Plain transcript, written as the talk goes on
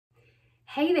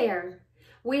Hey there!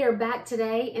 We are back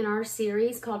today in our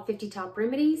series called 50 Top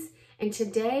Remedies, and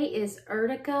today is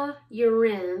Urtica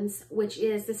urens, which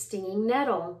is the stinging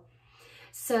nettle.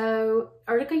 So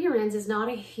Urtica urens is not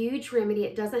a huge remedy.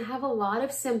 It doesn't have a lot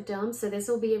of symptoms, so this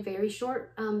will be a very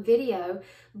short video,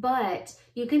 but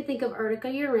you can think of Urtica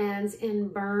urens in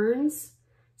burns,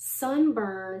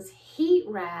 sunburns, heat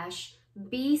rash,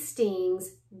 bee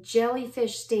stings,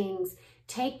 jellyfish stings.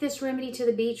 Take this remedy to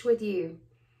the beach with you.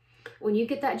 When you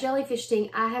get that jellyfish sting,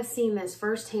 I have seen this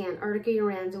firsthand. Urtica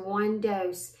urens, 1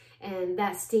 dose, and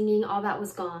that stinging, all that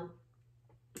was gone.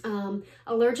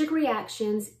 Allergic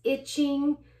reactions,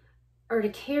 itching,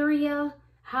 urticaria,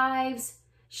 hives,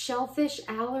 shellfish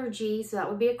allergy, so that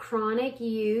would be a chronic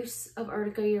use of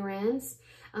Urtica urens,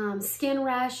 skin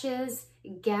rashes,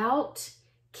 gout,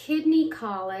 kidney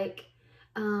colic,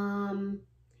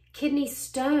 kidney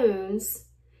stones.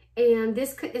 And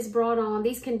this is brought on,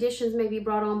 these conditions may be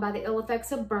brought on by the ill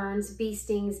effects of burns, bee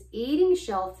stings, eating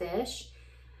shellfish,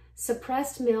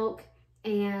 suppressed milk,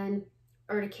 and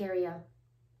urticaria.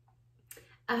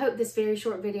 I hope this very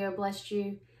short video blessed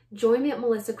you. Join me at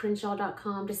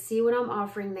melissacrenshaw.com to see what I'm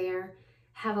offering there.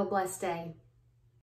 Have a blessed day.